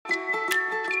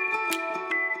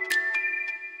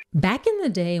Back in the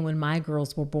day when my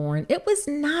girls were born, it was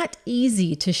not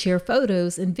easy to share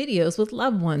photos and videos with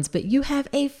loved ones, but you have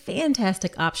a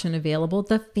fantastic option available,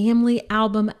 the Family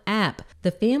Album app.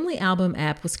 The Family Album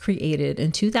app was created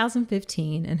in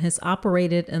 2015 and has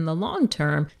operated in the long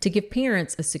term to give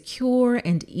parents a secure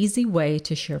and easy way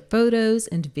to share photos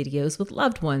and videos with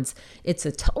loved ones. It's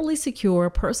a totally secure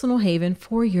personal haven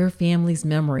for your family's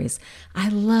memories. I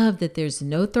love that there's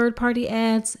no third-party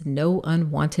ads, no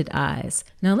unwanted eyes.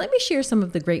 Now, let me share some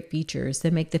of the great features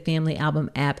that make the Family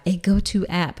Album app a go-to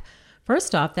app.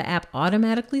 First off, the app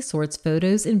automatically sorts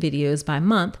photos and videos by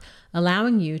month,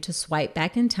 allowing you to swipe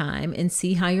back in time and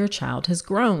see how your child has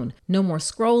grown. No more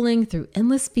scrolling through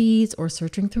endless feeds or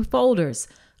searching through folders.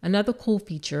 Another cool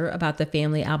feature about the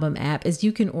Family Album app is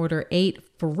you can order 8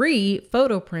 free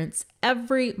photo prints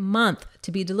every month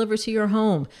to be delivered to your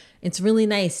home. It's really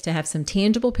nice to have some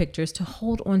tangible pictures to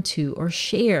hold on to or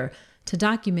share to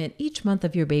document each month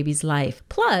of your baby's life.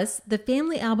 Plus, the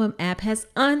Family Album app has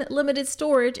unlimited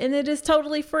storage and it is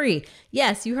totally free.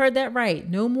 Yes, you heard that right.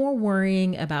 No more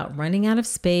worrying about running out of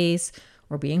space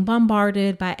or being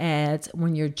bombarded by ads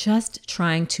when you're just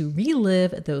trying to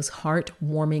relive those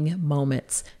heartwarming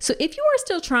moments. So if you are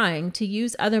still trying to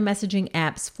use other messaging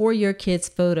apps for your kids'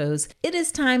 photos, it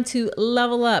is time to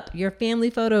level up your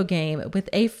family photo game with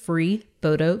a free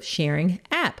photo sharing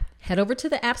app. Head over to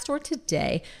the App Store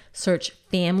today, search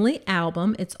Family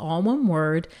Album, it's all one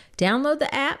word, download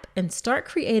the app, and start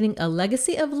creating a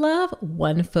legacy of love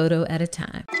one photo at a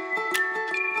time.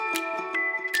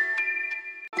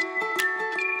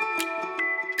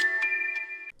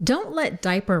 Don't let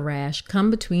diaper rash come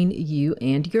between you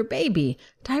and your baby.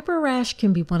 Diaper rash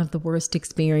can be one of the worst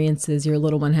experiences your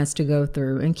little one has to go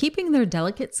through, and keeping their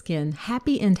delicate skin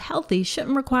happy and healthy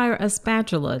shouldn't require a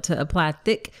spatula to apply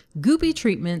thick, goopy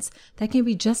treatments that can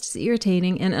be just as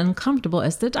irritating and uncomfortable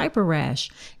as the diaper rash.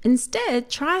 Instead,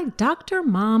 try Dr.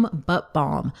 Mom Butt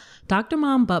Balm. Dr.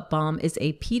 Mom Butt Balm is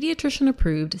a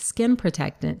pediatrician-approved skin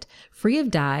protectant, free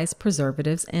of dyes,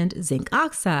 preservatives, and zinc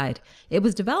oxide. It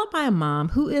was developed by a mom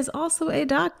who is also a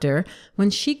doctor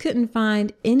when she couldn't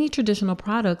find any traditional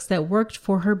products that worked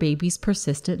for her baby's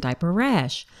persistent diaper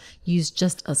rash. Use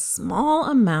just a small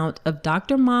amount of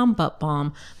Dr. Mom Butt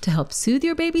Balm to help soothe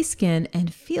your baby's skin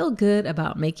and feel good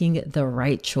about making the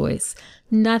right choice.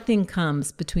 Nothing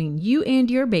comes between you and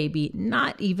your baby,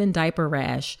 not even diaper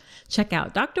rash. Check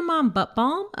out Dr. Mom Butt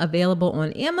Balm, available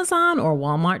on Amazon or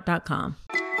Walmart.com.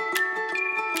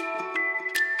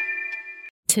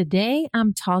 Today,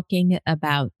 I'm talking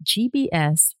about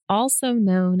GBS, also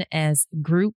known as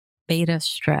Group Beta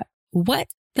Strep. What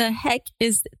the heck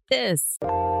is this?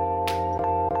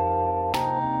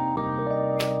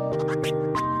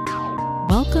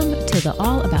 Welcome to the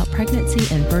All About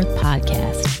Pregnancy and Birth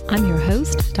podcast. I'm your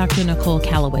host, Dr. Nicole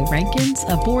Calloway Rankins,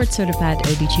 a board-certified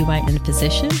OBGYN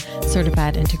physician,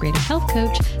 certified integrative health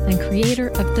coach, and creator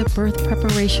of the Birth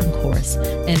Preparation Course,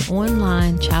 an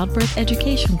online childbirth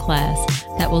education class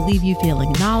that will leave you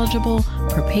feeling knowledgeable,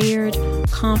 prepared,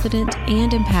 confident,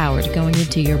 and empowered going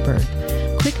into your birth.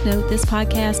 Quick note, this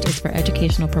podcast is for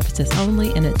educational purposes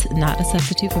only, and it's not a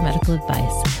substitute for medical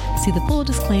advice. See the full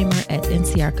disclaimer at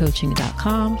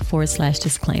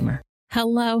ncrcoaching.com/disclaimer.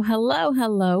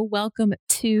 Hello. Welcome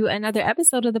to another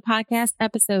episode of the podcast,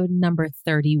 episode number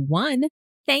 31.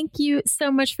 Thank you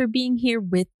so much for being here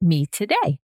with me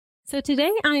today. So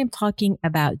today I am talking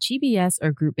about GBS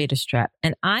or Group Beta Strep,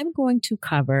 and I'm going to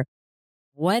cover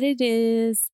what it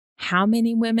is, how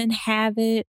many women have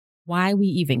it, why we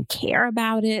even care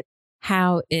about it,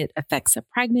 how it affects a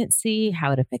pregnancy,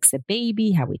 how it affects a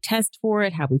baby, how we test for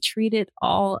it, how we treat it,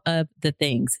 all of the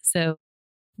things. So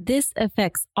this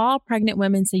affects all pregnant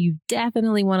women, so you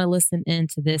definitely want to listen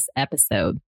into this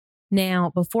episode.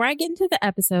 Now, before I get into the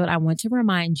episode, I want to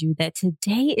remind you that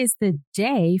today is the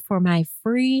day for my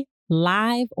free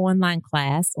live online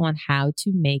class on how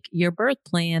to make your birth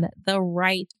plan the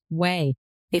right way.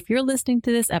 If you're listening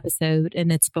to this episode and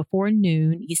it's before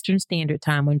noon Eastern Standard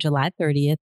Time on July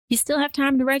 30th, you still have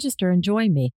time to register and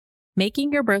join me.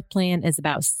 Making your birth plan is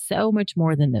about so much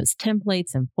more than those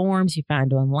templates and forms you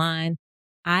find online.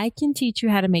 I can teach you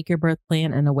how to make your birth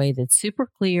plan in a way that's super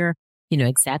clear. You know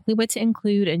exactly what to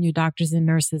include, and your doctors and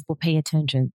nurses will pay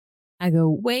attention. I go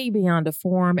way beyond a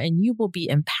form, and you will be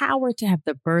empowered to have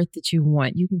the birth that you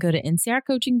want. You can go to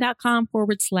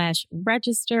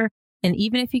ncrcoaching.com/register. And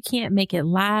even if you can't make it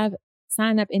live,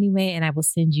 sign up anyway, and I will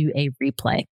send you a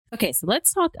replay. Okay, so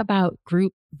let's talk about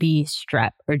Group B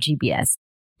Strep or GBS.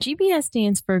 GBS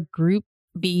stands for Group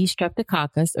B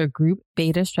Streptococcus or Group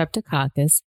Beta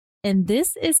Streptococcus. And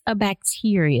this is a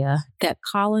bacteria that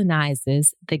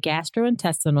colonizes the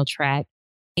gastrointestinal tract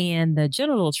and the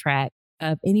genital tract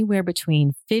of anywhere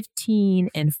between 15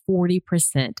 and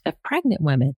 40% of pregnant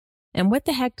women. And what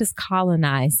the heck does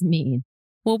colonize mean?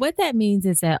 Well, what that means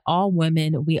is that all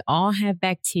women, we all have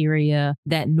bacteria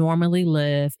that normally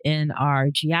live in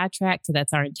our GI tract, so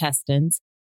that's our intestines,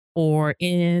 or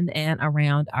in and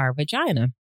around our vagina.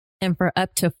 And for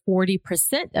up to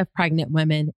 40% of pregnant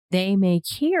women, they may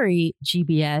carry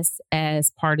GBS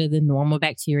as part of the normal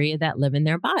bacteria that live in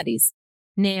their bodies.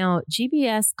 Now,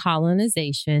 GBS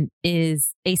colonization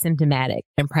is asymptomatic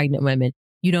in pregnant women.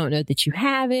 You don't know that you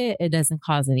have it. It doesn't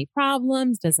cause any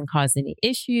problems, doesn't cause any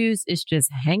issues. It's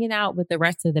just hanging out with the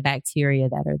rest of the bacteria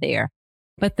that are there.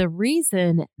 But the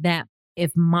reason that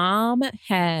if mom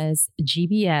has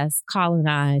GBS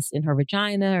colonized in her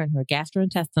vagina or in her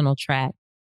gastrointestinal tract,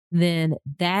 then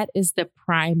that is the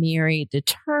primary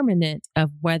determinant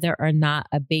of whether or not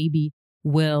a baby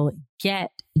will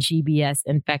get GBS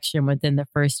infection within the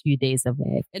first few days of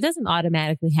life. It doesn't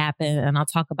automatically happen, and I'll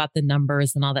talk about the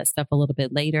numbers and all that stuff a little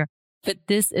bit later. But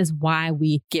this is why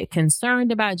we get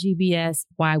concerned about GBS,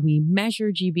 why we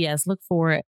measure GBS, look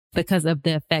for it, because of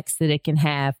the effects that it can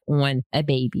have on a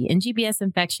baby. And GBS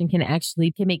infection can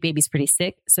make babies pretty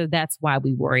sick. So that's why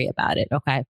we worry about it.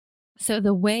 Okay. So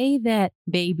the way that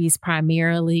babies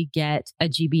primarily get a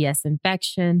GBS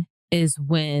infection is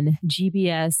when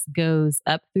GBS goes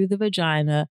up through the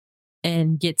vagina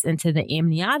and gets into the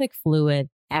amniotic fluid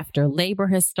after labor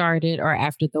has started or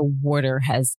after the water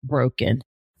has broken.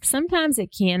 Sometimes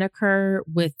it can occur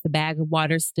with the bag of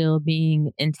water still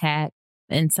being intact.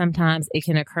 And sometimes it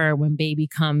can occur when baby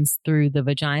comes through the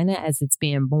vagina as it's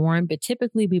being born. But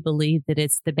typically we believe that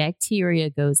it's the bacteria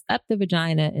goes up the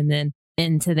vagina and then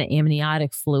into the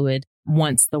amniotic fluid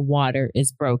once the water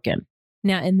is broken.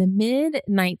 Now, in the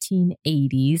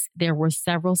mid-1980s, there were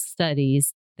several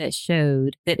studies that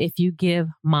showed that if you give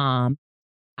mom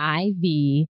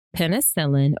IV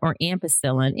penicillin or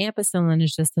ampicillin, ampicillin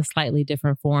is just a slightly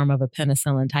different form of a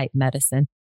penicillin type medicine.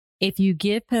 If you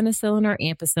give penicillin or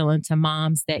ampicillin to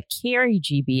moms that carry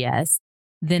GBS,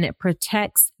 then it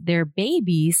protects their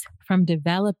babies from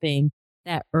developing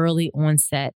that early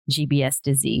onset GBS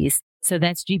disease. So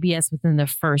that's GBS within the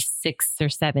first 6 or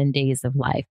 7 days of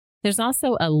life. There's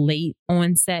also a late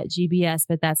onset GBS,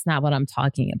 but that's not what I'm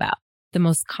talking about. The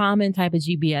most common type of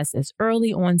GBS is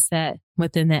early onset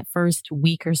within that first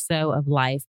week or so of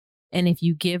life. And if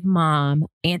you give mom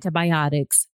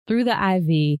antibiotics through the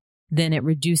IV, then it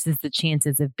reduces the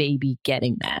chances of baby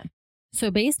getting that.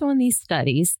 So based on these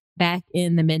studies, back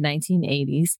in the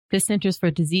mid-1980s, the Centers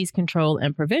for Disease Control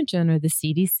and Prevention, or the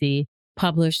CDC,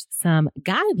 published some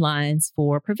guidelines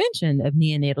for prevention of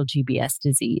neonatal GBS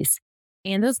disease.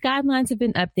 And those guidelines have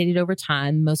been updated over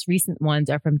time. The most recent ones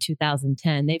are from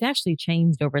 2010. They've actually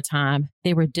changed over time.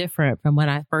 They were different from when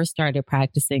I first started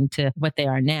practicing to what they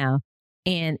are now.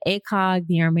 And ACOG,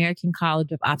 the American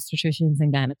College of Obstetricians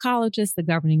and Gynecologists, the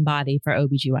governing body for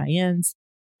OBGYNs,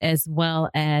 as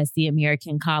well as the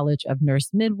American College of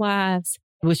Nurse Midwives,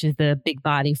 which is the big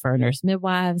body for nurse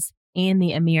midwives, and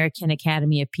the American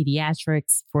Academy of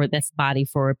Pediatrics, for this body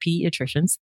for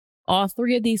pediatricians. All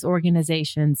three of these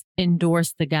organizations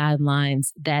endorse the guidelines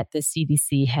that the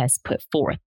CDC has put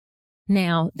forth.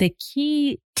 Now, the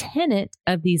key tenet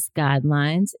of these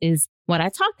guidelines is what I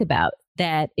talked about,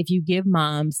 that if you give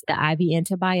moms the IV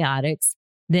antibiotics,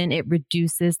 then it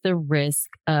reduces the risk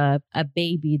of a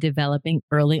baby developing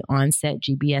early onset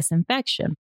GBS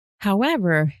infection.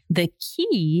 However, the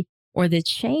key or the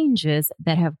changes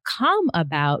that have come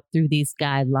about through these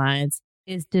guidelines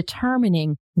is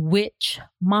determining which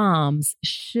moms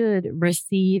should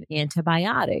receive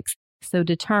antibiotics. So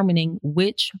determining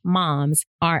which moms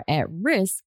are at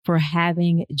risk for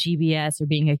having GBS or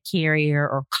being a carrier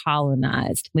or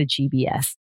colonized with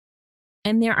GBS.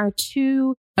 And there are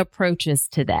two approaches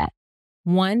to that.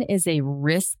 One is a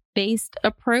risk-based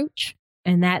approach,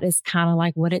 and that is kind of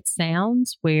like what it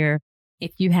sounds, where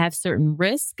if you have certain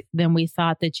risk, then we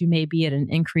thought that you may be at an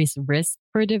increased risk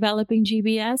for developing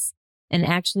GBS. And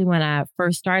actually, when I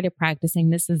first started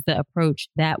practicing, this is the approach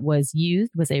that was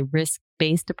used, was a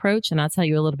risk-based approach. And I'll tell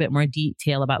you a little bit more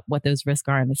detail about what those risks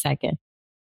are in a second.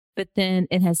 But then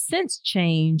it has since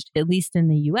changed, at least in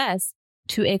the US,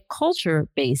 to a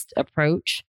culture-based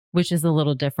approach, which is a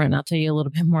little different. I'll tell you a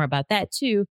little bit more about that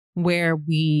too, where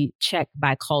we check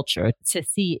by culture to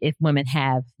see if women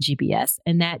have GBS.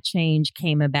 And that change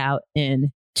came about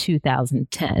in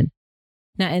 2010.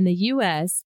 Now, in the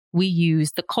US, we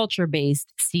use the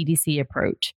culture-based CDC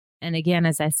approach. And again,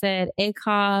 as I said,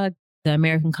 ACOG, the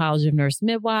American College of Nurse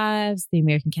Midwives, the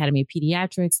American Academy of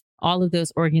Pediatrics, all of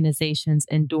those organizations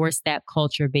endorse that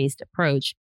culture-based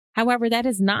approach. However, that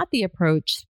is not the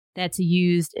approach that's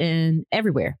used in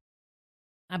everywhere.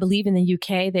 I believe in the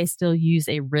UK, they still use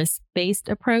a risk-based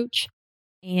approach.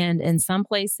 And in some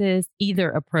places, either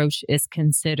approach is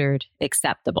considered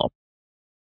acceptable.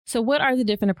 So what are the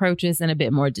different approaches in a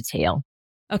bit more detail?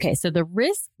 Okay, so the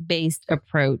risk-based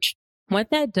approach, what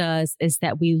that does is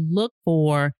that we look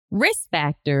for risk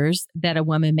factors that a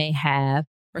woman may have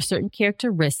or certain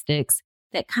characteristics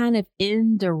that kind of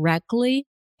indirectly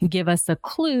give us a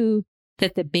clue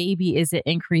that the baby is at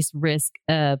increased risk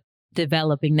of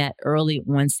developing that early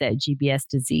onset GBS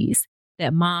disease,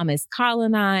 that mom is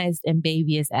colonized and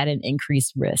baby is at an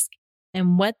increased risk.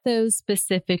 And what those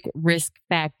specific risk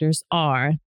factors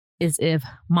are is if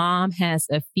mom has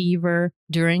a fever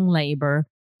during labor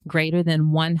greater than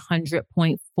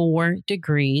 100.4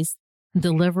 degrees,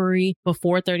 delivery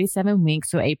before 37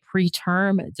 weeks, so a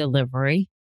preterm delivery,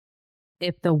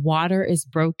 if the water is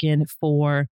broken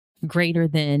for greater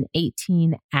than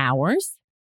 18 hours,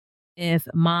 if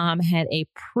mom had a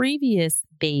previous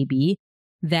baby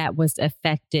that was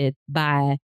affected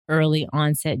by early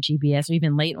onset GBS or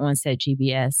even late onset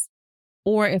GBS,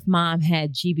 or if mom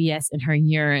had GBS in her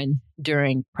urine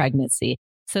during pregnancy.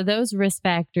 So those risk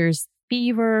factors,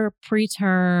 fever,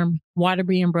 preterm, water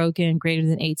being broken greater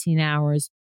than 18 hours,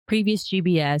 previous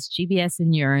GBS, GBS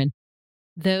in urine,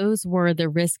 those were the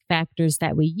risk factors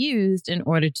that we used in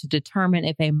order to determine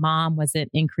if a mom was at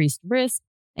increased risk.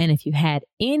 And if you had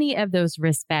any of those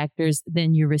risk factors,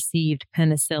 then you received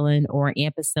penicillin or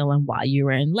ampicillin while you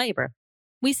were in labor.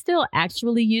 We still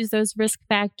actually use those risk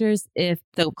factors if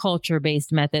the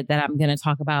culture-based method that I'm going to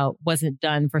talk about wasn't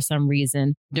done for some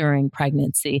reason during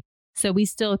pregnancy. So we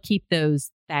still keep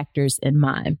those factors in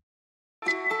mind.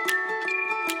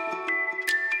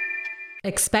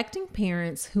 Expecting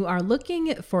parents who are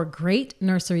looking for great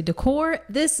nursery decor,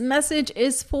 this message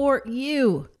is for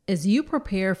you. As you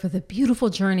prepare for the beautiful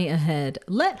journey ahead,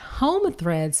 let Home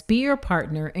Threads be your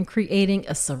partner in creating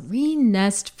a serene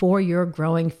nest for your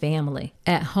growing family.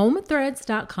 At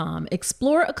homethreads.com,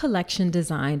 explore a collection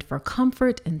designed for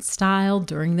comfort and style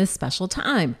during this special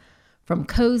time. From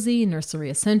cozy nursery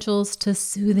essentials to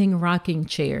soothing rocking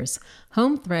chairs,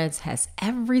 Home Threads has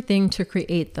everything to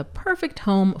create the perfect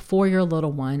home for your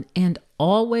little one, and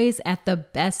always at the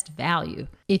best value.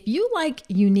 If you like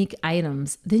unique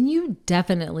items, then you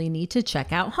definitely need to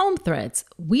check out Home Threads.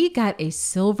 We got a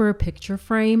silver picture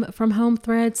frame from Home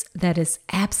Threads that is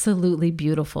absolutely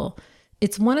beautiful.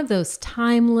 It's one of those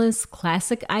timeless,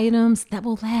 classic items that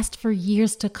will last for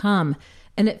years to come,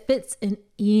 and it fits in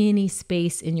any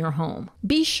space in your home.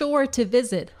 Be sure to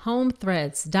visit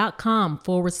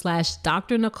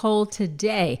homethreads.com/Dr. Nicole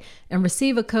today and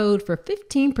receive a code for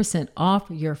 15% off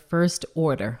your first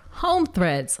order. Home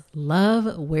Threads,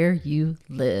 love where you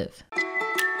live.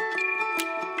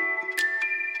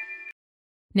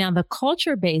 Now, the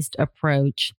culture-based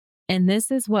approach, and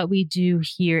this is what we do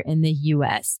here in the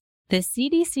US. The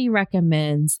CDC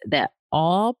recommends that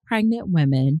all pregnant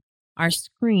women are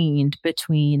screened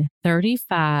between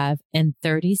 35 and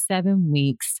 37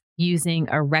 weeks using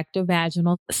a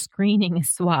rectovaginal screening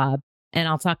swab. And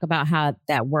I'll talk about how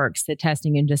that works, the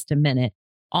testing, in just a minute.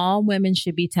 All women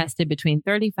should be tested between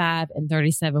 35 and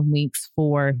 37 weeks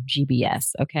for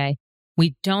GBS, okay?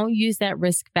 We don't use that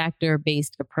risk factor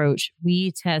based approach.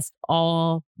 We test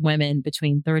all women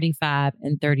between 35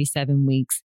 and 37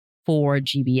 weeks for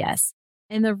GBS.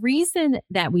 And the reason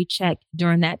that we check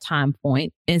during that time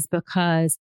point is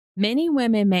because many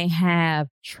women may have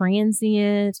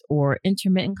transient or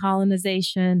intermittent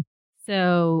colonization.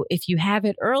 So if you have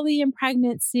it early in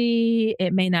pregnancy,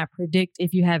 it may not predict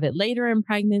if you have it later in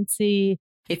pregnancy.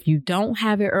 If you don't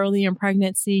have it early in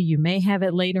pregnancy, you may have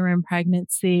it later in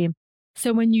pregnancy.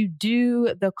 So when you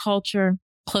do the culture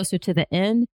closer to the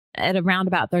end, at around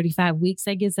about 35 weeks,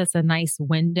 that gives us a nice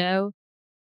window.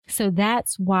 So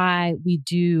that's why we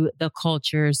do the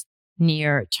cultures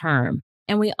near term.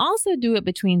 And we also do it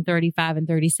between 35 and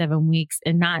 37 weeks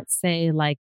and not say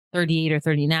like 38 or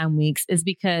 39 weeks, is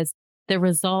because the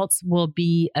results will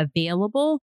be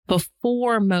available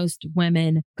before most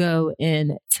women go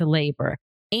into labor.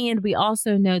 And we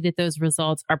also know that those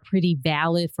results are pretty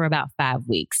valid for about 5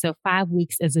 weeks. So 5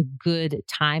 weeks is a good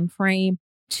time frame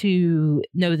to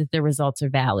know that the results are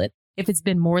valid. If it's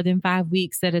been more than 5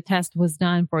 weeks that a test was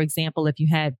done, for example, if you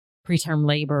had preterm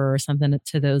labor or something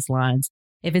to those lines,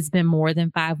 if it's been more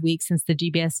than 5 weeks since the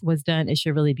GBS was done, it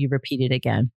should really be repeated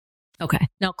again. Okay.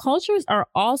 Now, cultures are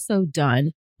also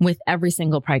done with every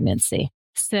single pregnancy.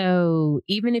 So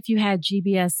even if you had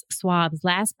GBS swabs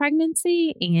last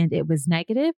pregnancy and it was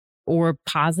negative or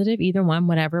positive, either one,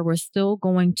 whatever, we're still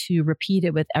going to repeat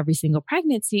it with every single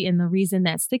pregnancy. And the reason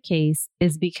that's the case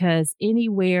is because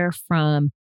anywhere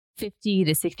from 50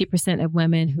 to 60% of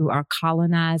women who are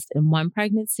colonized in one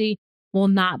pregnancy will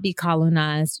not be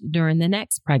colonized during the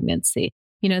next pregnancy.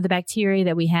 The bacteria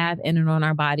that we have in and on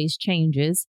our bodies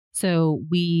changes. So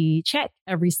we check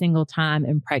every single time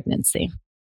in pregnancy.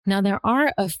 Now, there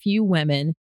are a few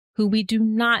women who we do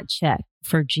not check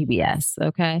for GBS.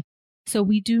 Okay. So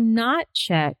we do not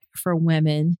check for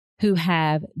women who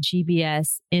have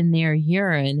GBS in their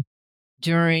urine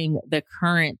during the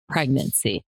current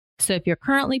pregnancy. So if you're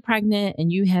currently pregnant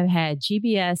and you have had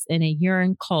GBS in a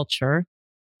urine culture,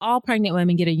 all pregnant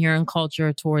women get a urine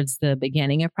culture towards the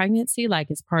beginning of pregnancy, like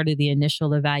as part of the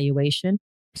initial evaluation.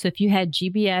 So if you had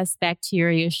GBS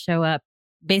bacteria show up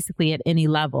basically at any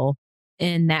level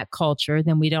in that culture,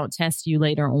 then we don't test you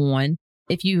later on.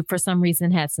 If you, for some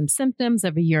reason, had some symptoms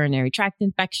of a urinary tract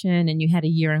infection and you had a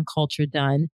urine culture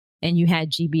done and you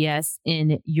had GBS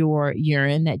in your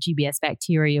urine, that GBS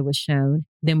bacteria was shown,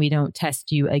 then we don't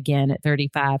test you again at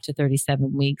 35 to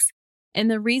 37 weeks. And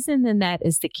the reason then that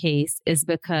is the case is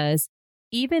because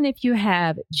even if you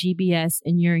have GBS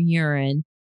in your urine,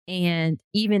 and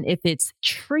even if it's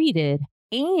treated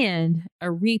and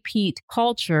a repeat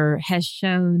culture has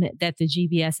shown that the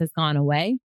GBS has gone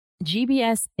away,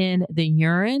 GBS in the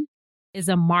urine is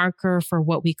a marker for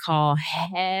what we call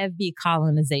heavy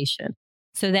colonization.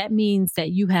 So that means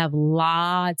that you have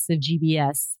lots of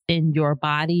GBS in your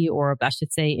body, or I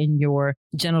should say in your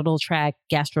genital tract,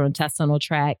 gastrointestinal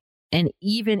tract. And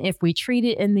even if we treat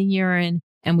it in the urine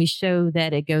and we show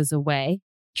that it goes away,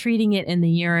 treating it in the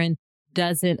urine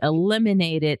doesn't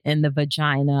eliminate it in the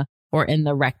vagina or in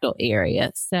the rectal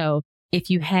area. So if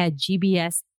you had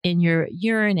GBS in your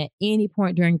urine at any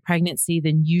point during pregnancy,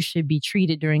 then you should be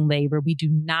treated during labor. We do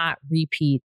not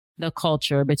repeat the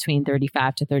culture between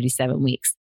 35 to 37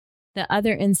 weeks. The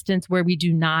other instance where we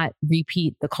do not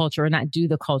repeat the culture, or not do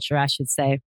the culture, I should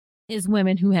say, is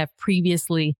women who have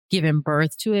previously given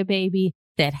birth to a baby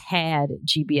that had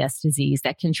GBS disease,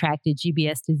 that contracted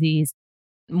GBS disease.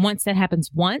 Once that happens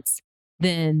once,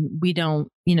 then we don't,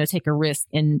 take a risk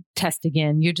and test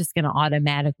again. You're just going to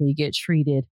automatically get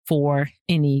treated for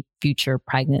any future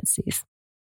pregnancies.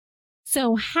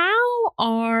 So how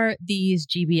are these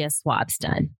GBS swabs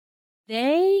done?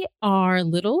 They are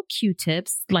little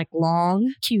Q-tips, like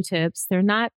long Q-tips. They're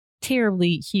not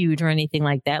terribly huge or anything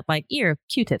like that, like ear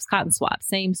Q-tips, cotton swabs,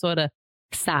 same sort of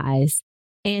size.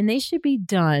 And they should be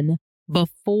done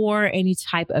before any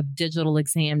type of digital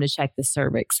exam to check the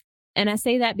cervix. And I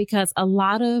say that because a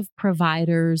lot of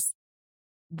providers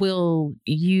will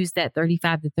use that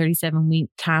 35 to 37 week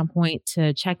time point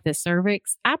to check the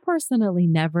cervix. I personally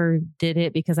never did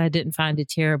it because I didn't find it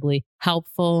terribly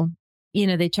helpful.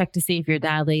 They check to see if you're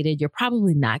dilated. You're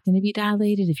probably not going to be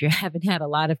dilated if you haven't had a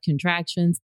lot of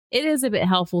contractions. It is a bit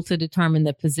helpful to determine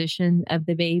the position of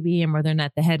the baby and whether or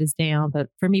not the head is down. But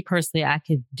for me personally, I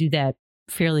could do that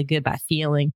fairly good by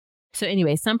feeling. So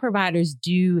anyway, some providers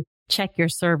do check your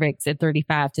cervix at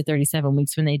 35 to 37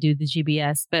 weeks when they do the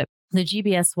GBS, but the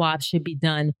GBS swab should be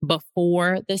done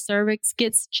before the cervix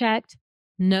gets checked.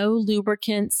 No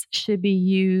lubricants should be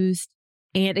used.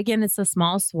 And again, it's a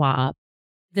small swab.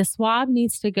 The swab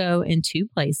needs to go in two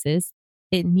places.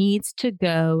 It needs to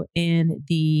go in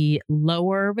the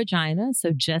lower vagina,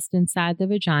 so just inside the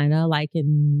vagina, like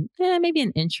in maybe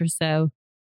an inch or so.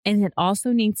 And it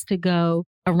also needs to go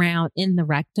around in the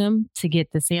rectum to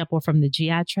get the sample from the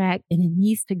GI tract, and it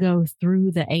needs to go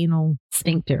through the anal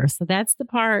sphincter. So that's the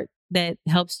part that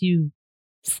helps you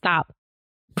stop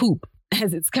poop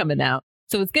as it's coming out.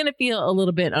 So it's going to feel a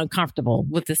little bit uncomfortable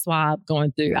with the swab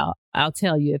going through. I'll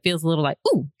tell you, it feels a little like,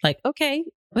 ooh, like, okay,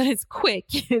 but it's quick.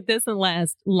 It doesn't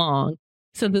last long.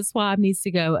 So the swab needs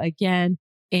to go again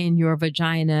in your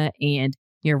vagina and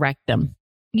your rectum.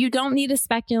 You don't need a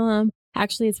speculum.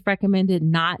 Actually, it's recommended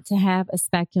not to have a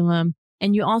speculum.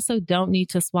 And you also don't need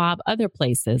to swab other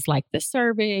places like the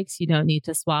cervix. You don't need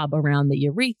to swab around the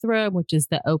urethra, which is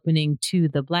the opening to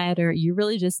the bladder. You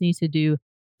really just need to do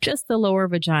just the lower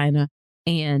vagina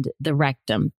and the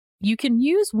rectum. You can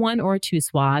use one or two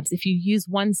swabs. If you use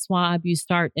one swab, you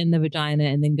start in the vagina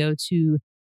and then go to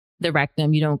the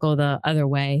rectum. You don't go the other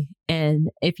way. And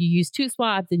if you use two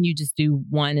swabs, then you just do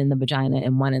one in the vagina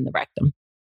and one in the rectum.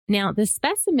 Now, the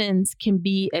specimens can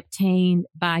be obtained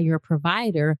by your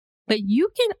provider, but you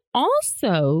can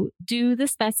also do the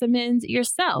specimens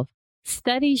yourself.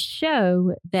 Studies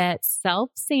show that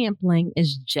self-sampling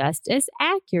is just as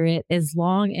accurate as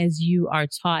long as you are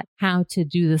taught how to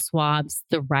do the swabs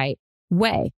the right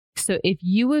way. So if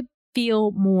you would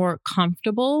feel more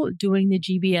comfortable doing the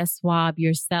GBS swab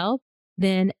yourself,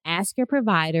 then ask your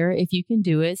provider if you can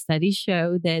do it. Studies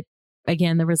show that,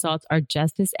 again, the results are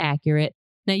just as accurate.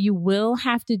 Now, you will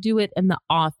have to do it in the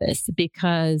office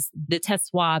because the test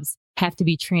swabs have to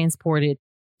be transported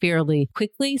fairly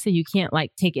quickly. So you can't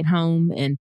like take it home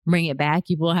and bring it back.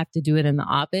 You will have to do it in the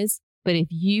office. But if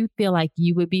you feel like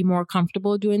you would be more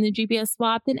comfortable doing the GBS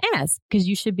swab, then ask, because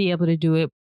you should be able to do it.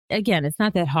 Again, it's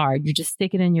not that hard. You just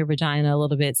stick it in your vagina a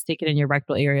little bit, stick it in your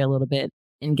rectal area a little bit,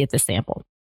 and get the sample.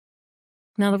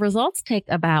 Now, the results take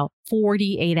about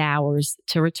 48 hours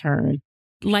to return.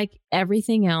 Like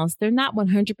everything else, they're not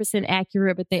 100%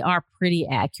 accurate, but they are pretty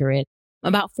accurate.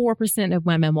 About 4% of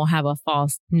women will have a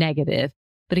false negative.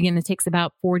 But again, it takes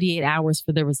about 48 hours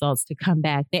for the results to come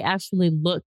back. They actually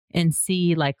look and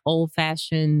see like old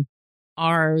fashioned,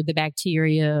 are the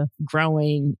bacteria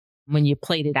growing when you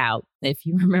plate it out? If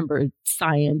you remember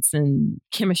science and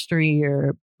chemistry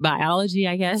or biology,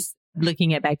 I guess,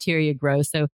 looking at bacteria grow.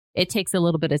 So it takes a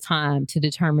little bit of time to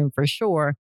determine for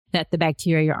sure that the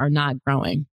bacteria are not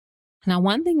growing. Now,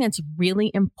 one thing that's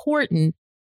really important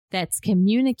that's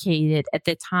communicated at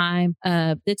the time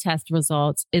of the test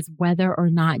results is whether or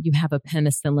not you have a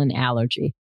penicillin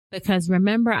allergy. Because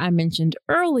remember, I mentioned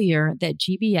earlier that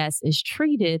GBS is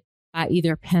treated by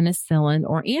either penicillin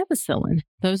or ampicillin.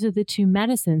 Those are the two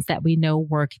medicines that we know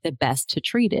work the best to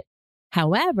treat it.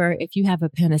 However, if you have a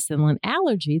penicillin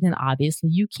allergy, then obviously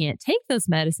you can't take those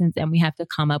medicines and we have to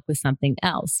come up with something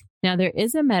else. Now, there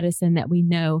is a medicine that we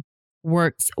know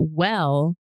works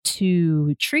well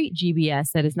to treat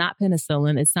GBS that is not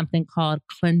penicillin. It's something called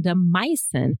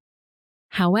clindamycin.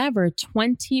 However,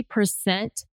 20%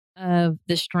 of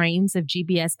the strains of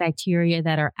GBS bacteria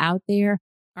that are out there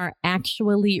are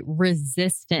actually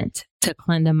resistant to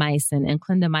clindamycin, and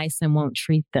clindamycin won't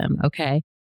treat them. Okay.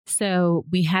 So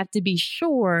we have to be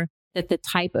sure that the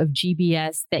type of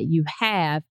GBS that you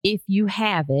have, if you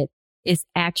have it, is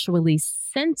actually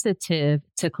sensitive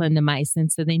to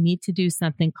clindamycin. So they need to do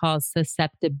something called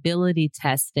susceptibility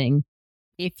testing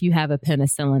if you have a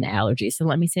penicillin allergy. So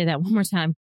let me say that one more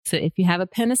time. So if you have a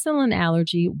penicillin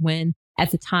allergy, when at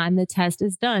the time the test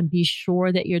is done, be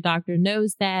sure that your doctor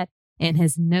knows that and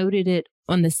has noted it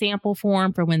on the sample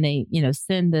form for when they,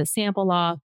 send the sample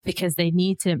off, because they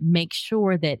need to make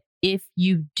sure that if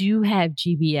you do have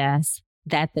GBS,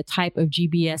 that the type of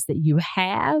GBS that you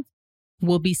have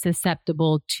will be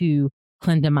susceptible to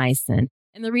clindamycin.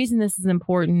 And the reason this is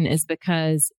important is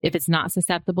because if it's not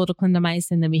susceptible to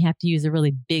clindamycin, then we have to use a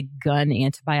really big gun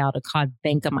antibiotic called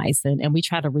vancomycin. And we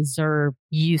try to reserve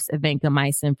use of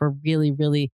vancomycin for really,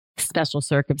 really special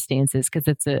circumstances because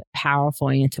it's a powerful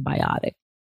antibiotic.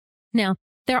 Now,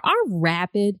 there are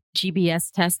rapid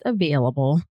GBS tests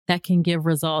available that can give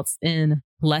results in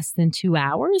less than 2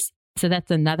 hours. So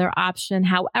that's another option.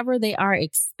 However, they are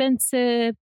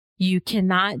expensive. You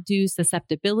cannot do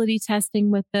susceptibility testing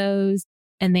with those,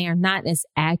 and they are not as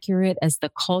accurate as the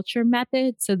culture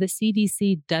method. So the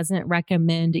CDC doesn't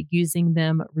recommend using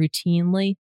them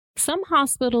routinely. Some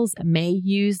hospitals may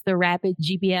use the rapid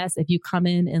GBS if you come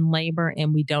in labor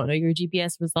and we don't know your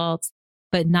GBS results,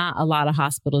 but not a lot of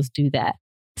hospitals do that.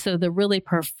 So the really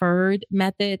preferred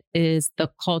method is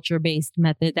the culture-based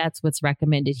method. That's what's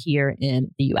recommended here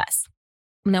in the US.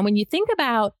 Now, when you think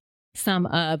about some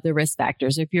of the risk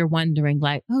factors, if you're wondering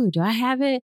like, oh, do I have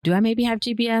it? Do I maybe have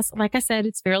GBS? Like I said,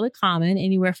 it's fairly common.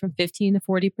 Anywhere from 15 to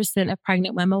 40% of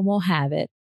pregnant women will have it.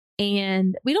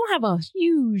 And we don't have a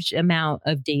huge amount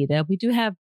of data. We do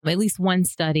have at least one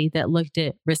study that looked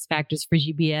at risk factors for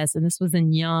GBS. And this was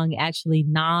in young, actually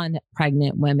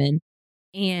non-pregnant women,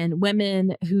 and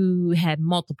women who had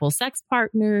multiple sex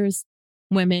partners,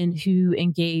 women who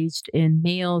engaged in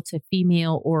male to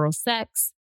female oral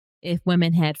sex, if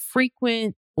women had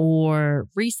frequent or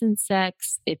recent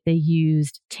sex, if they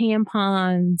used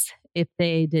tampons, if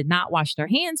they did not wash their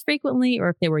hands frequently, or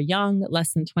if they were young,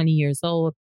 less than 20 years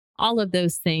old. All of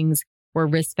those things were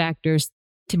risk factors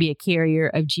to be a carrier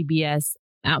of GBS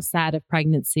outside of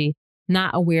pregnancy.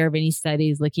 Not aware of any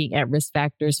studies looking at risk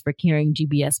factors for carrying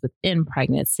GBS within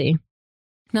pregnancy.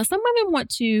 Now, some women want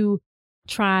to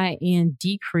try and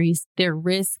decrease their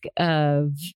risk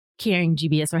of carrying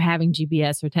GBS or having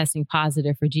GBS or testing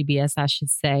positive for GBS, I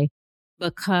should say,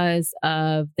 because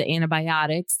of the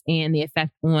antibiotics and the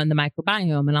effect on the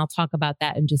microbiome. And I'll talk about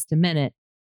that in just a minute.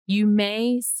 You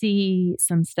may see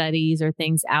some studies or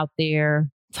things out there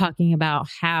talking about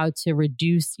how to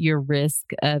reduce your risk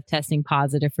of testing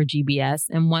positive for GBS.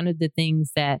 And one of the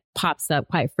things that pops up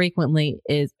quite frequently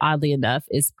is, oddly enough,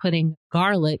 is putting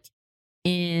garlic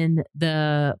in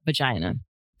the vagina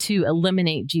to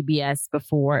eliminate GBS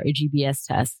before a GBS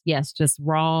test. Yes, just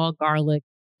raw garlic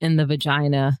in the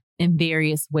vagina in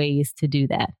various ways to do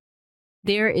that.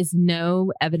 There is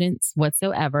no evidence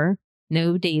whatsoever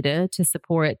no data to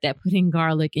support that putting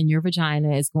garlic in your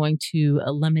vagina is going to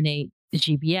eliminate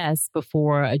GBS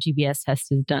before a GBS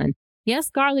test is done. Yes,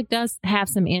 garlic does have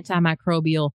some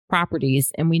antimicrobial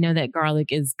properties, and we know that garlic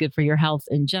is good for your health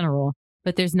in general,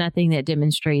 but there's nothing that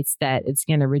demonstrates that it's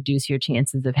going to reduce your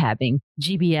chances of having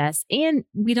GBS. And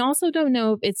we also don't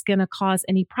know if it's going to cause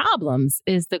any problems.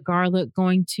 Is the garlic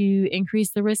going to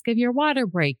increase the risk of your water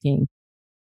breaking?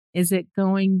 Is it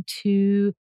going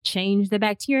to change the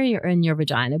bacteria in your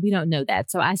vagina? We don't know that.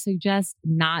 So I suggest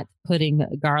not putting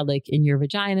garlic in your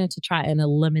vagina to try and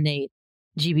eliminate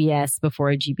GBS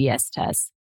before a GBS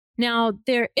test. Now,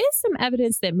 there is some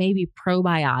evidence that maybe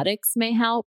probiotics may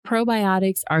help.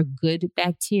 Probiotics are good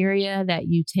bacteria that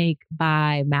you take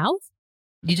by mouth.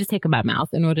 You just take them by mouth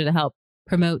in order to help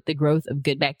promote the growth of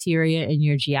good bacteria in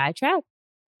your GI tract.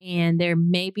 And there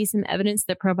may be some evidence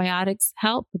that probiotics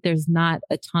help, but there's not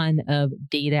a ton of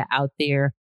data out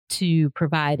there to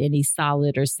provide any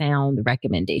solid or sound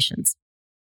recommendations.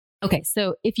 Okay,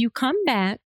 so if you come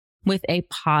back with a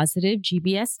positive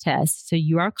GBS test, so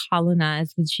you are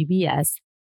colonized with GBS,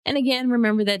 and again,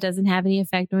 remember that doesn't have any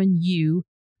effect on you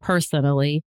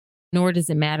personally, nor does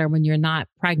it matter when you're not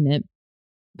pregnant,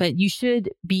 but you should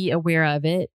be aware of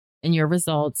it and your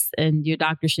results, and your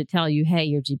doctor should tell you, hey,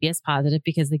 you're GBS positive,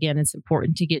 because again, it's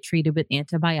important to get treated with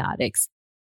antibiotics.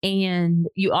 And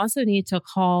you also need to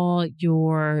call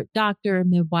your doctor,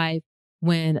 midwife,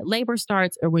 when labor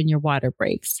starts or when your water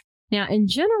breaks. Now, in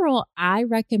general, I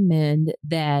recommend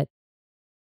that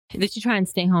you try and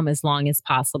stay home as long as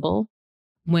possible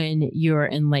when you're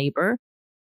in labor,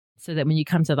 so that when you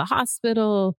come to the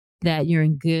hospital, that you're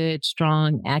in good,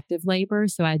 strong, active labor.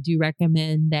 So I do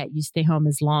recommend that you stay home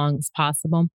as long as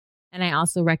possible. And I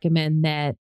also recommend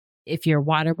that if your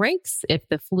water breaks, if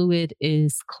the fluid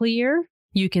is clear,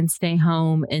 you can stay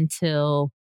home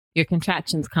until your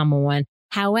contractions come on.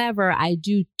 However, I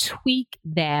do tweak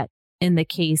that in the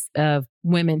case of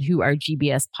women who are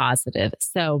GBS positive.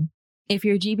 So if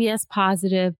you're GBS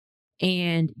positive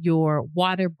and your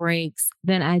water breaks,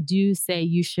 then I do say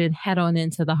you should head on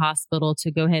into the hospital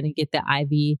to go ahead and get the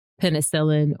IV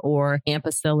penicillin or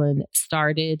ampicillin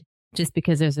started, just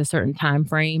because there's a certain time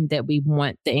frame that we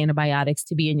want the antibiotics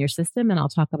to be in your system. And I'll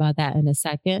talk about that in a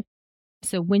second.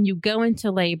 So when you go into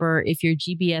labor, if you're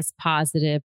GBS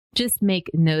positive, just make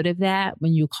note of that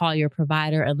when you call your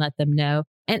provider and let them know.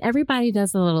 And everybody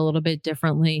does it a little bit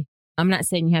differently. I'm not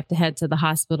saying you have to head to the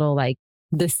hospital like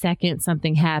the second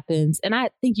something happens. And I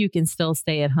think you can still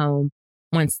stay at home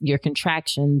once your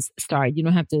contractions start. You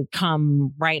don't have to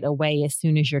come right away as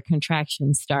soon as your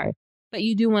contractions start. But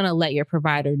you do want to let your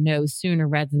provider know sooner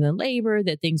rather than later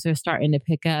that things are starting to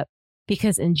pick up,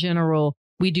 because in general,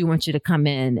 we do want you to come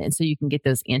in and so you can get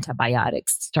those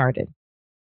antibiotics started.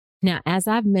 Now, as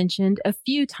I've mentioned a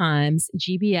few times,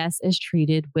 GBS is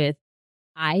treated with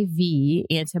IV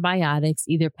antibiotics,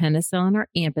 either penicillin or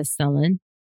ampicillin.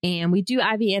 And we do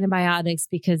IV antibiotics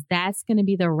because that's going to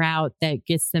be the route that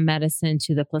gets the medicine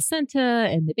to the placenta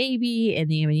and the baby and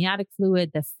the amniotic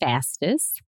fluid the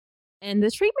fastest. And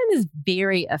the treatment is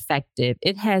very effective.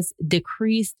 It has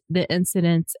decreased the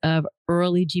incidence of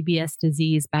early GBS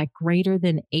disease by greater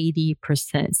than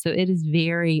 80%. So it is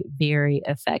very, very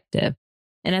effective.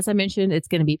 And as I mentioned, it's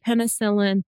going to be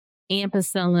penicillin,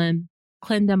 ampicillin,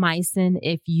 clindamycin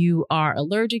if you are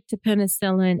allergic to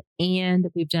penicillin, and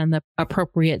we've done the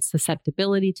appropriate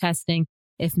susceptibility testing.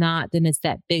 If not, then it's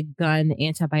that big gun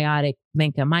antibiotic,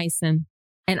 vancomycin.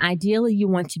 And ideally, you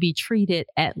want to be treated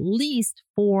at least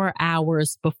 4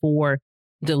 hours before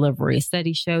delivery.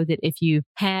 Studies show that if you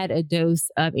had a dose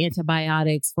of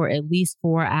antibiotics for at least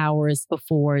 4 hours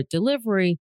before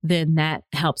delivery, then that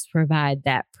helps provide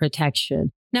that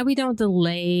protection. Now, we don't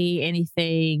delay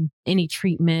anything, any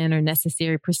treatment or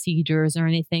necessary procedures or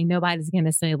anything. Nobody's going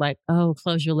to say like, oh,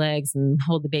 close your legs and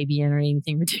hold the baby in or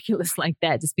anything ridiculous like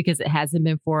that just because it hasn't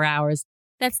been 4 hours.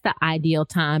 That's the ideal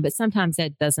time, but sometimes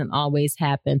that doesn't always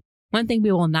happen. One thing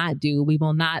we will not do, we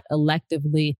will not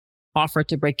electively offer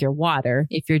to break your water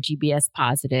if you're GBS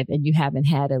positive and you haven't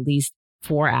had at least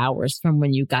 4 hours from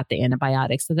when you got the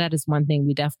antibiotics. So that is one thing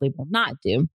we definitely will not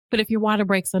do. But if your water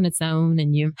breaks on its own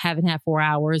and you haven't had 4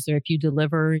 hours, or if you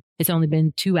deliver, it's only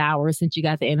been 2 hours since you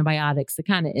got the antibiotics, it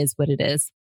kind of is what it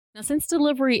is. Now, since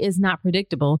delivery is not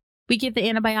predictable, we give the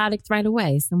antibiotics right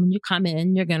away. So when you come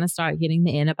in, you're going to start getting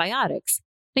the antibiotics.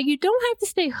 Now, you don't have to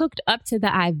stay hooked up to the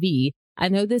IV. I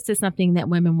know this is something that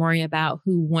women worry about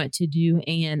who want to do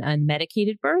an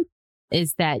unmedicated birth,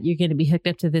 is that you're going to be hooked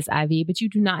up to this IV, but you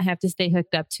do not have to stay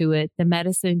hooked up to it. The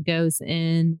medicine goes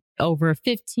in over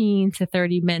 15 to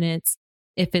 30 minutes.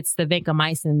 If it's the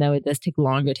vancomycin, though, it does take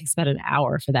longer. It takes about an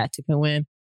hour for that to go in.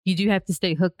 You do have to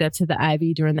stay hooked up to the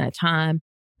IV during that time.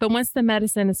 But once the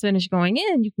medicine is finished going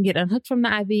in, you can get unhooked from the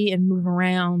IV and move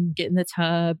around, get in the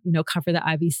tub, cover the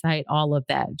IV site, all of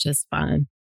that just fine.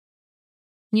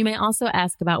 You may also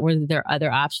ask about whether there are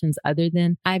other options other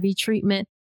than IV treatment,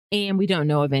 and we don't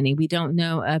know of any. We don't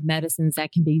know of medicines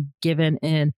that can be given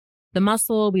in the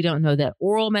muscle. We don't know that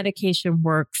oral medication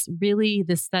works. Really,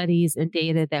 the studies and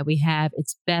data that we have,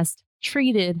 it's best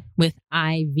treated with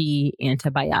IV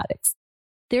antibiotics.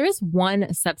 There is one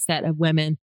subset of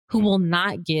women who will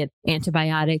not get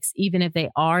antibiotics, even if they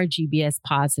are GBS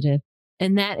positive,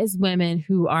 and that is women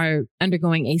who are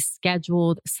undergoing a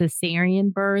scheduled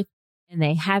cesarean birth and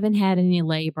they haven't had any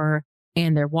labor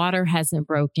and their water hasn't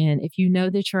broken. If you know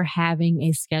that you're having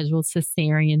a scheduled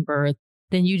cesarean birth,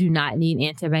 then you do not need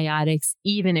antibiotics,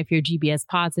 even if you're GBS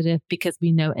positive, because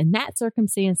we know in that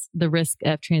circumstance, the risk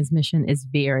of transmission is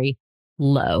very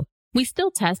low. We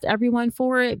still test everyone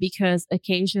for it because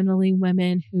occasionally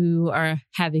women who are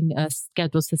having a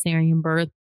scheduled cesarean birth,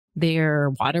 their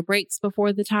water breaks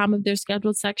before the time of their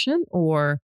scheduled section,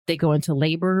 or they go into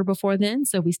labor before then.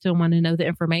 So we still want to know the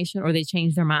information, or they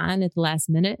change their mind at the last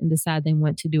minute and decide they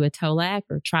want to do a TOLAC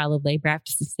or trial of labor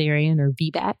after cesarean or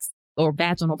VBACs or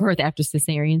vaginal birth after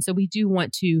cesarean. So we do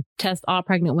want to test all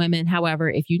pregnant women. However,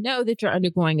 if you know that you're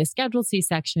undergoing a scheduled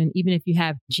C-section, even if you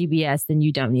have GBS, then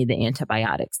you don't need the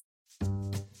antibiotics.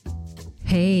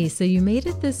 Hey, so you made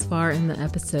it this far in the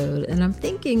episode, and I'm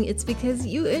thinking it's because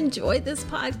you enjoyed this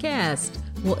podcast.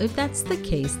 Well, if that's the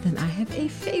case, then I have a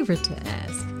favor to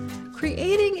ask.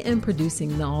 Creating and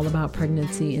producing the All About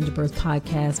Pregnancy and Birth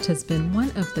podcast has been one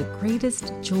of the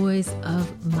greatest joys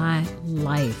of my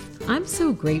life. I'm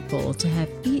so grateful to have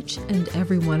each and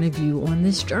every one of you on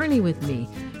this journey with me.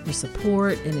 Your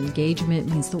support and engagement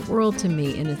means the world to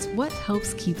me, and it's what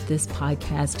helps keep this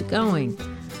podcast going.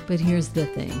 But here's the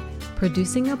thing.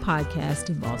 Producing a podcast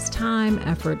involves time,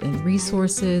 effort, and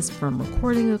resources, from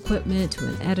recording equipment to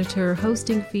an editor,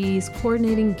 hosting fees,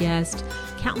 coordinating guests,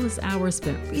 countless hours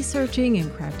spent researching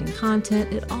and crafting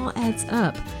content. It all adds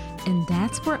up. And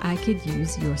that's where I could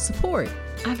use your support.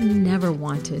 I've never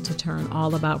wanted to turn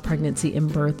All About Pregnancy and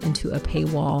Birth into a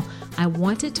paywall. I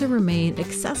want it to remain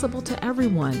accessible to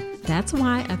everyone. That's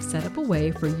why I've set up a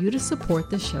way for you to support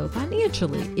the show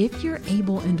financially if you're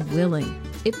able and willing.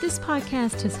 If this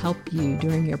podcast has helped you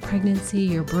during your pregnancy,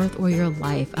 your birth, or your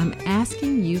life, I'm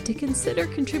asking you to consider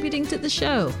contributing to the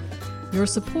show. Your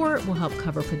support will help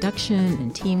cover production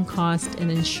and team costs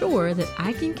and ensure that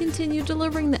I can continue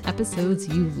delivering the episodes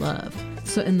you love.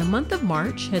 So in the month of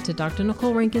March, head to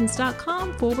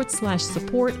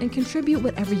drnicolerankins.com/support and contribute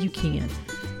whatever you can.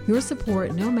 Your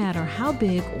support, no matter how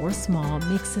big or small,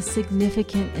 makes a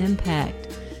significant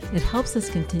impact. It helps us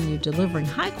continue delivering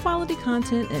high-quality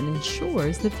content and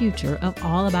ensures the future of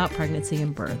All About Pregnancy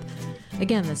and Birth.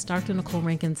 Again, that's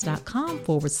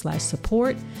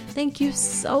drnicolerankins.com/support. Thank you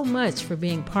so much for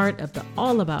being part of the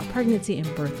All About Pregnancy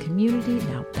and Birth community.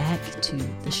 Now back to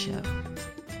the show.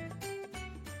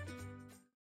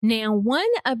 Now, one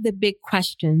of the big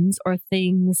questions or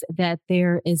things that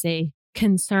there is a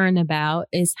concern about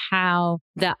is how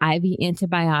the IV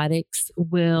antibiotics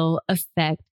will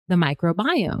affect the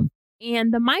microbiome.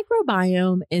 And the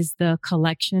microbiome is the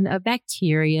collection of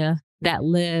bacteria that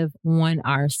live on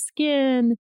our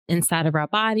skin, inside of our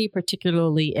body,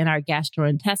 particularly in our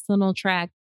gastrointestinal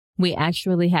tract. We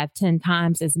actually have 10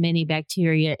 times as many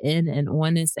bacteria in and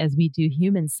on us as we do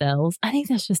human cells. I think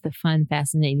that's just a fun,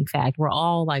 fascinating fact. We're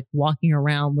all like walking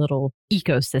around little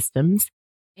ecosystems.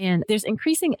 And there's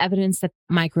increasing evidence that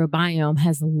the microbiome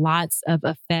has lots of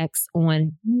effects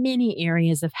on many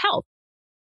areas of health.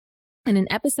 And in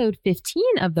episode 15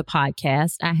 of the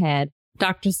podcast, I had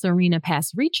Dr. Serena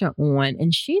Pasricha on,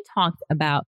 and she talked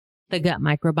about the gut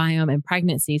microbiome in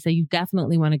pregnancy. So you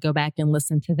definitely want to go back and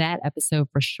listen to that episode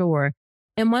for sure.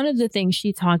 And one of the things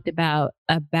she talked about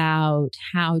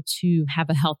how to have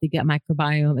a healthy gut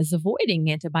microbiome is avoiding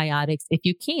antibiotics if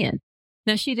you can.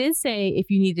 Now, she did say if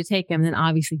you need to take them, then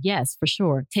obviously, yes, for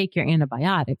sure, take your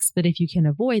antibiotics. But if you can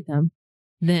avoid them,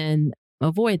 then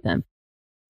avoid them.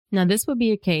 Now, this would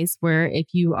be a case where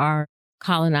if you are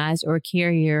colonized or a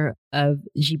carrier of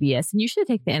GBS, and you should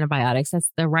take the antibiotics.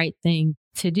 That's the right thing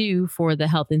to do for the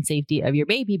health and safety of your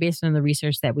baby based on the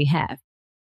research that we have.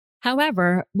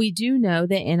 However, we do know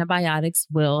that antibiotics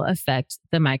will affect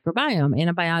the microbiome.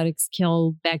 Antibiotics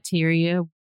kill bacteria,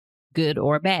 good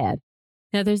or bad.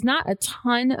 Now, there's not a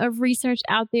ton of research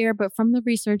out there, but from the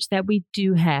research that we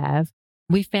do have,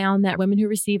 we found that women who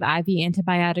receive IV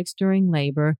antibiotics during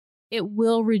labor, it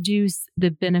will reduce the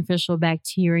beneficial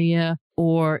bacteria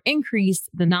or increase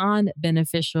the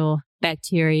non-beneficial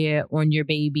bacteria on your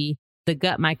baby the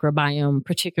gut microbiome,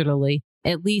 particularly,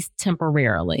 at least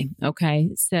temporarily. Okay.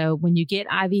 So when you get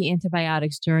IV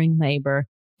antibiotics during labor,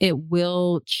 it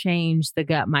will change the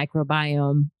gut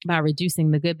microbiome by reducing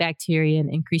the good bacteria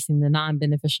and increasing the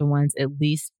non-beneficial ones, at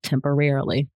least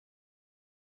temporarily.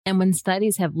 And when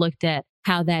studies have looked at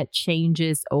how that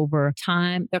changes over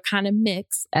time, they're kind of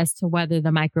mixed as to whether the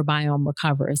microbiome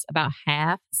recovers. About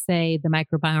half say the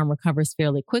microbiome recovers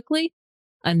fairly quickly.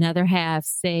 Another half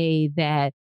say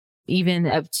that even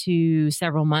up to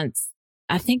several months,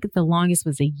 I think the longest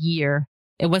was a year.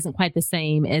 It wasn't quite the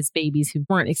same as babies who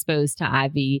weren't exposed to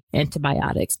IV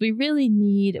antibiotics. We really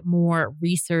need more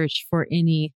research for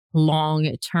any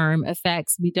long-term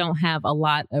effects. We don't have a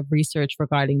lot of research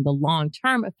regarding the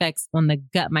long-term effects on the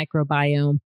gut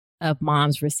microbiome of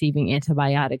moms receiving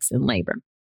antibiotics in labor.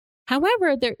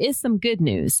 However, there is some good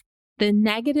news. The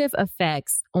negative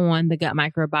effects on the gut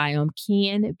microbiome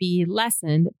can be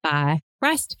lessened by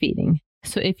breastfeeding.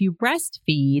 So if you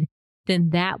breastfeed,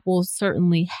 then that will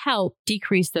certainly help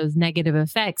decrease those negative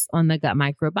effects on the gut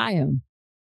microbiome.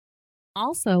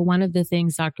 Also, one of the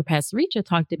things Dr. Pasricha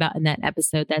talked about in that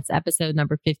episode, that's episode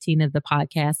number 15 of the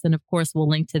podcast. And of course, we'll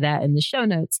link to that in the show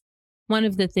notes. One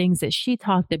of the things that she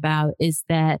talked about is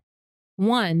that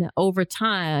one, over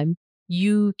time,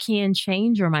 you can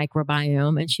change your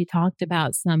microbiome. And she talked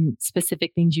about some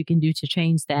specific things you can do to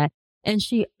change that. And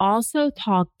she also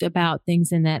talked about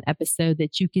things in that episode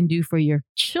that you can do for your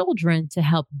children to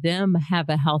help them have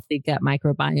a healthy gut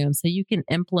microbiome. So you can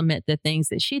implement the things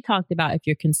that she talked about if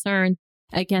you're concerned.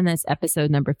 Again, that's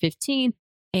episode number 15,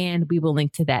 and we will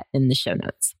link to that in the show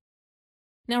notes.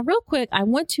 Now, real quick, I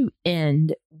want to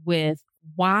end with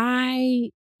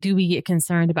why do we get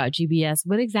concerned about GBS?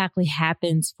 What exactly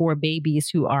happens for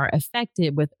babies who are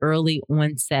affected with early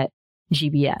onset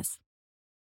GBS?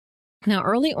 Now,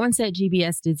 early onset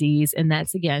GBS disease, and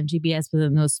that's again, GBS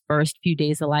within those first few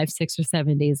days of life, 6 or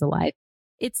 7 days of life,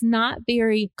 it's not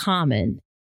very common.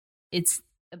 It's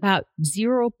about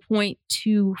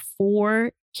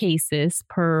 0.24 cases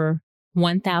per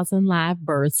 1,000 live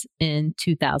births in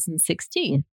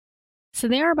 2016. So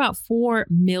there are about 4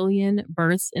 million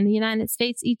births in the United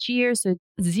States each year. So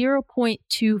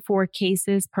 0.24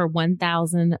 cases per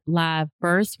 1,000 live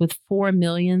births with 4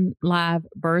 million live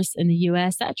births in the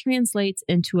US. That translates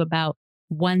into about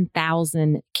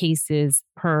 1,000 cases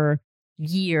per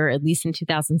year, at least in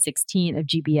 2016, of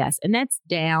GBS. And that's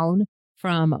down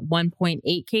from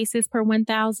 1.8 cases per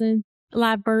 1,000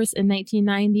 live births in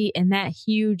 1990. And that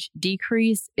huge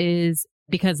decrease is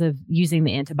because of using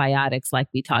the antibiotics like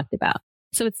we talked about.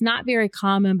 So it's not very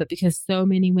common, but because so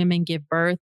many women give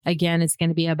birth, again, it's going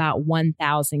to be about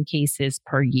 1,000 cases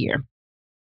per year.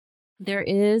 There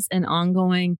is an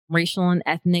ongoing racial and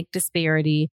ethnic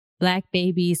disparity. Black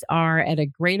babies are at a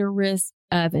greater risk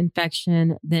of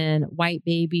infection than white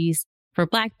babies. For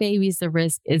Black babies, the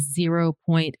risk is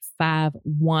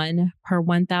 0.51 per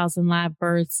 1,000 live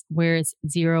births, whereas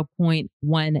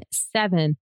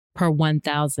 0.17 per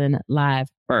 1,000 live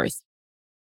births.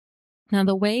 Now,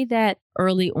 the way that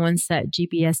early onset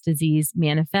GBS disease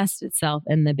manifests itself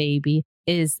in the baby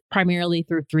is primarily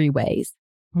through 3 ways.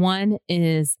 One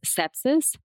is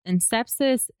sepsis, and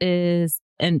sepsis is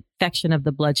infection of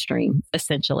the bloodstream,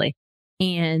 essentially.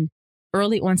 And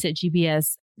early onset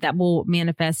GBS, that will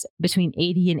manifest between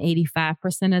 80 and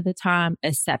 85% of the time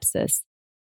as sepsis.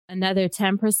 Another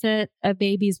 10% of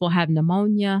babies will have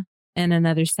pneumonia, and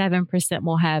another 7%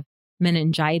 will have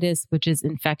meningitis, which is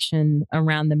infection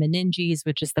around the meninges,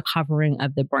 which is the covering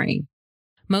of the brain.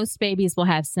 Most babies will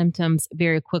have symptoms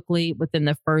very quickly within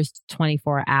the first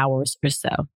 24 hours or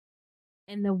so.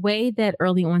 And the way that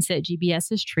early onset GBS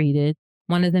is treated,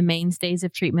 one of the mainstays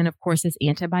of treatment, of course, is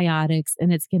antibiotics,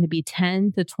 and it's going to be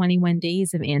 10 to 21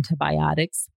 days of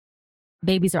antibiotics.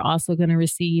 Babies are also going to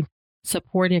receive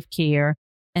supportive care,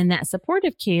 and that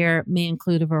supportive care may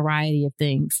include a variety of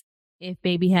things. If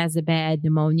baby has a bad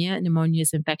pneumonia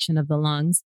is infection of the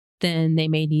lungs, then they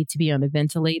may need to be on a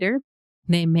ventilator.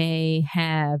 They may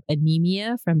have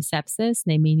anemia from sepsis.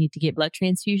 They may need to get blood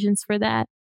transfusions for that.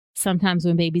 Sometimes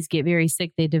when babies get very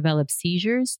sick, they develop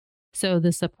seizures. So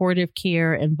the supportive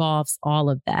care involves all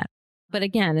of that. But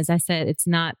again, as I said, it's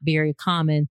not very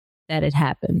common that it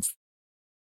happens.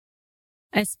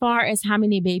 As far as how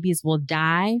many babies will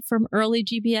die from early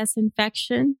GBS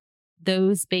infection,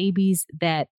 those babies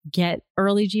that get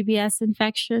early GBS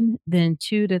infection, then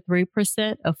 2 to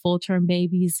 3% of full-term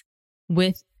babies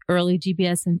with early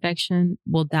GBS infection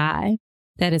will die.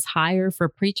 That is higher for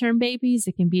preterm babies.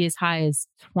 It can be as high as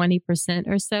 20%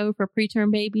 or so for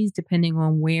preterm babies, depending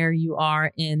on where you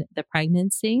are in the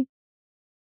pregnancy.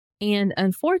 And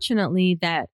unfortunately,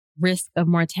 that risk of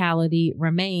mortality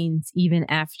remains even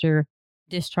after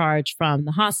discharge from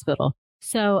the hospital.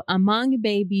 So among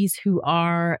babies who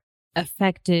are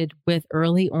affected with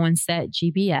early onset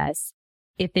GBS,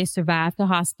 if they survive the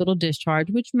hospital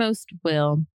discharge, which most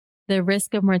will, the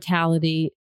risk of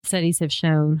mortality, studies have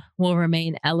shown, will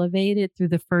remain elevated through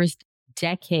the first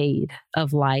decade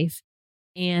of life.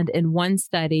 And in one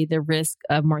study, the risk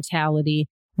of mortality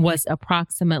was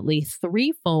approximately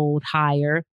threefold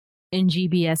higher in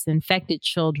GBS infected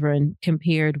children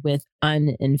compared with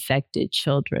uninfected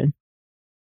children.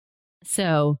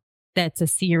 So that's a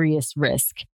serious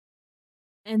risk.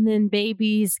 And then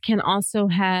babies can also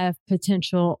have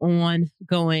potential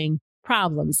ongoing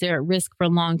problems. They're at risk for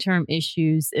long-term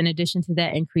issues. In addition to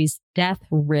that increased death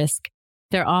risk,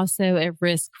 they're also at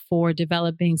risk for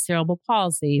developing cerebral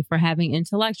palsy, for having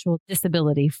intellectual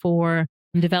disability, for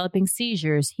developing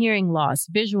seizures, hearing loss,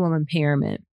 visual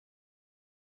impairment.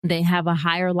 They have a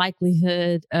higher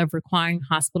likelihood of requiring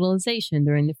hospitalization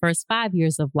during the first 5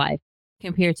 years of life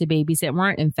compared to babies that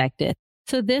weren't infected.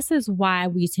 So this is why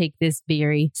we take this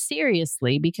very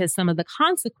seriously, because some of the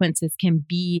consequences can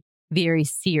be very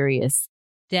serious.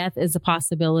 Death is a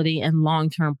possibility and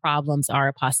long-term problems are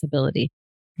a possibility.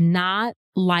 Not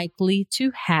likely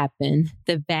to happen.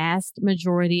 The vast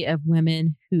majority of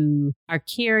women who are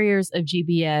carriers of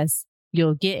GBS,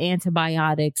 you'll get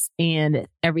antibiotics and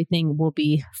everything will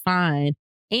be fine.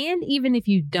 And even if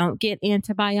you don't get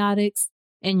antibiotics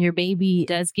and your baby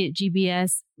does get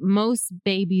GBS, most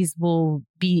babies will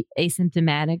be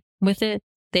asymptomatic with it.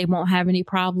 They won't have any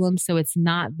problems. So it's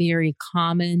not very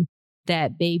common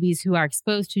that babies who are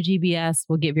exposed to GBS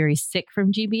will get very sick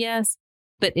from GBS.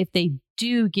 But if they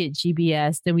do get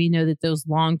GBS, then we know that those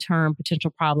long-term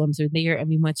potential problems are there and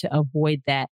we want to avoid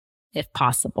that if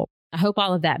possible. I hope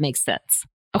all of that makes sense.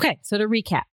 Okay, so to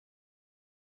recap,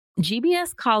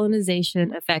 GBS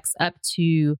colonization affects up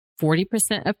to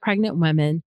 40% of pregnant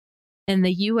women. In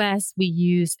the U.S., we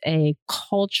use a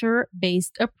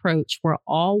culture-based approach where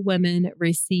all women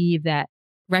receive that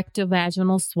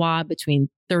rectovaginal swab between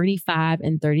 35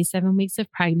 and 37 weeks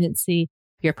of pregnancy.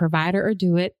 Your provider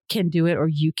can do it, or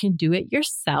you can do it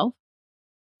yourself.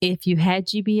 If you had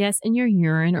GBS in your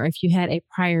urine, or if you had a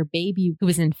prior baby who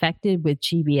was infected with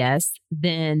GBS,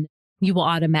 then you will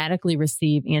automatically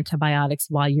receive antibiotics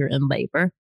while you're in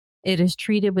labor. It is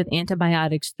treated with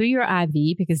antibiotics through your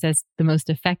IV because that's the most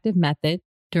effective method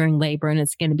during labor. And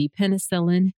it's going to be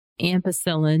penicillin,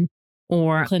 ampicillin,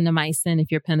 or clindamycin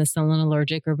if you're penicillin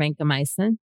allergic, or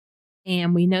vancomycin.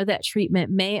 And we know that treatment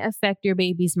may affect your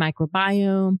baby's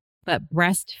microbiome, but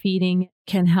breastfeeding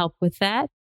can help with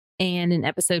that. And in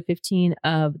episode 15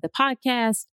 of the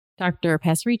podcast, Dr.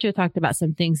 Pasricha talked about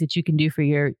some things that you can do for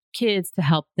your kids to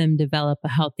help them develop a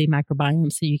healthy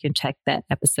microbiome. So you can check that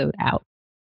episode out.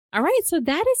 All right. So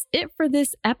that is it for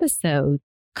this episode.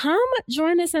 Come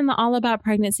join us in the All About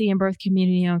Pregnancy and Birth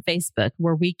community on Facebook,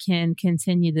 where we can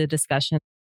continue the discussion.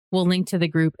 We'll link to the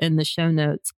group in the show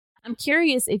notes. I'm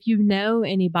curious if you know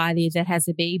anybody that has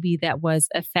a baby that was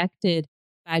affected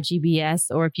by GBS,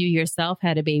 or if you yourself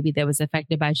had a baby that was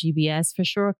affected by GBS, for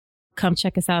sure, come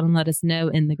check us out and let us know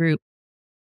in the group.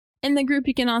 In the group,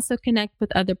 you can also connect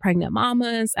with other pregnant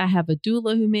mamas. I have a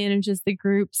doula who manages the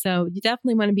group, so you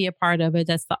definitely want to be a part of it.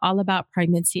 That's the All About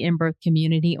Pregnancy and Birth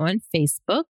community on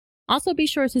Facebook. Also, be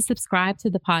sure to subscribe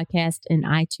to the podcast in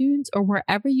iTunes or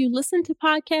wherever you listen to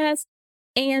podcasts.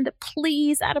 And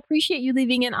please, I'd appreciate you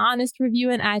leaving an honest review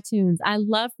in iTunes. I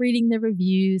love reading the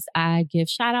reviews. I give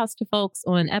shout outs to folks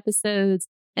on episodes,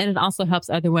 and it also helps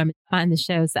other women find the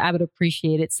show. So I would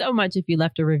appreciate it so much if you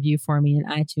left a review for me in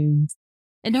iTunes.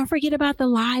 And don't forget about the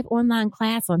live online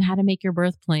class on how to make your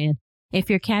birth plan. If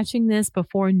you're catching this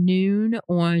before noon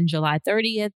on July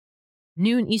 30th,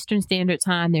 noon Eastern Standard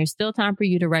Time, there's still time for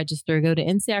you to register. Go to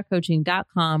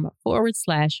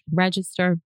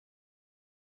ncrcoaching.com/register.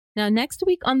 Now, next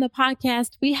week on the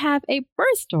podcast, we have a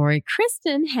birth story.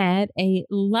 Kristen had a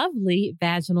lovely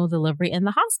vaginal delivery in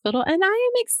the hospital, and I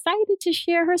am excited to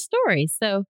share her story.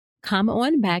 So come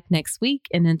on back next week.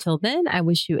 And until then, I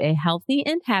wish you a healthy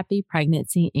and happy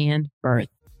pregnancy and birth.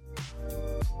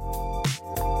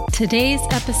 Today's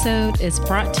episode is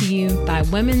brought to you by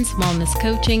Women's Wellness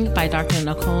Coaching by Dr.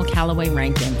 Nicole Calloway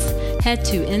Rankins. Head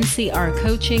to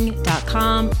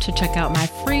ncrcoaching.com to check out my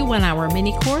free 1-hour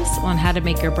mini course on how to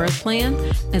make your birth plan,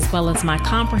 as well as my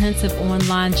comprehensive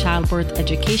online childbirth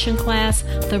education class,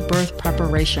 the Birth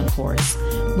Preparation Course.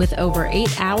 With over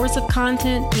 8 hours of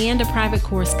content and a private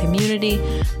course community,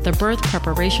 the Birth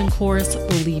Preparation Course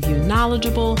will leave you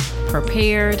knowledgeable,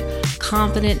 prepared,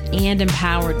 confident, and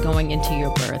empowered going into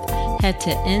your birth. Head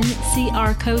to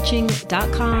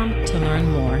ncrcoaching.com to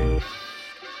learn more.